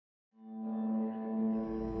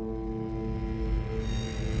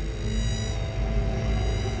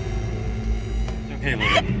Hey,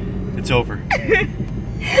 Lily. It's over.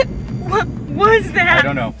 What was that? I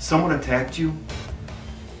don't know. Someone attacked you?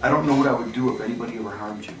 I don't know what I would do if anybody ever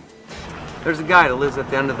harmed you. There's a guy that lives at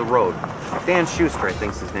the end of the road. Dan Schuster, I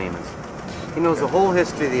think's his name is. He knows the whole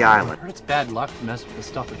history of the island. I heard it's bad luck to mess with the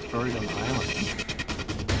stuff that's buried on the island.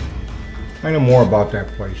 I know more about that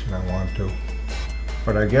place than I want to.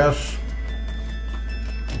 But I guess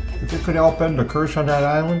if it could help end the curse on that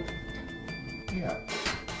island, yeah.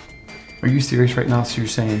 Are you serious right now? So you're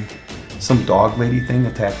saying some dog lady thing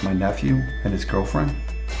attacked my nephew and his girlfriend?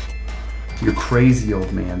 You're crazy,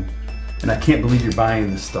 old man. And I can't believe you're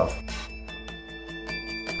buying this stuff.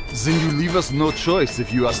 Then you leave us no choice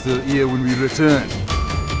if you are still here when we return.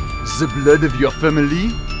 The blood of your family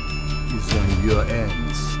is on your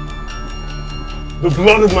hands. The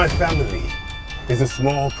blood of my family is a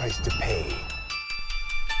small price to pay.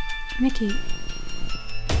 Mickey,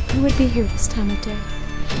 who would be here this time of day?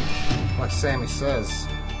 Like Sammy says,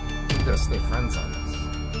 you gotta stay friends on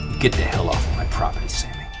this. Get the hell off of my property,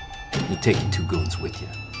 Sammy. You'll take your two goons with you.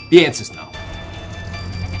 The answer's no.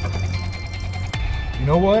 You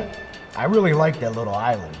know what? I really like that little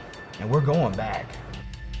island, and we're going back.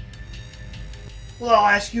 Well, I'll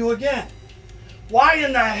ask you again. Why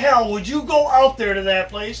in the hell would you go out there to that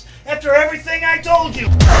place after everything I told you? You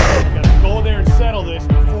gotta go there and settle this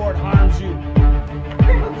before it harms you.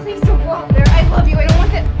 Grandma, please don't go out there. I love you. I don't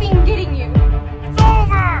want that thing getting you. It's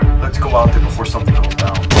over! Let's go out there before something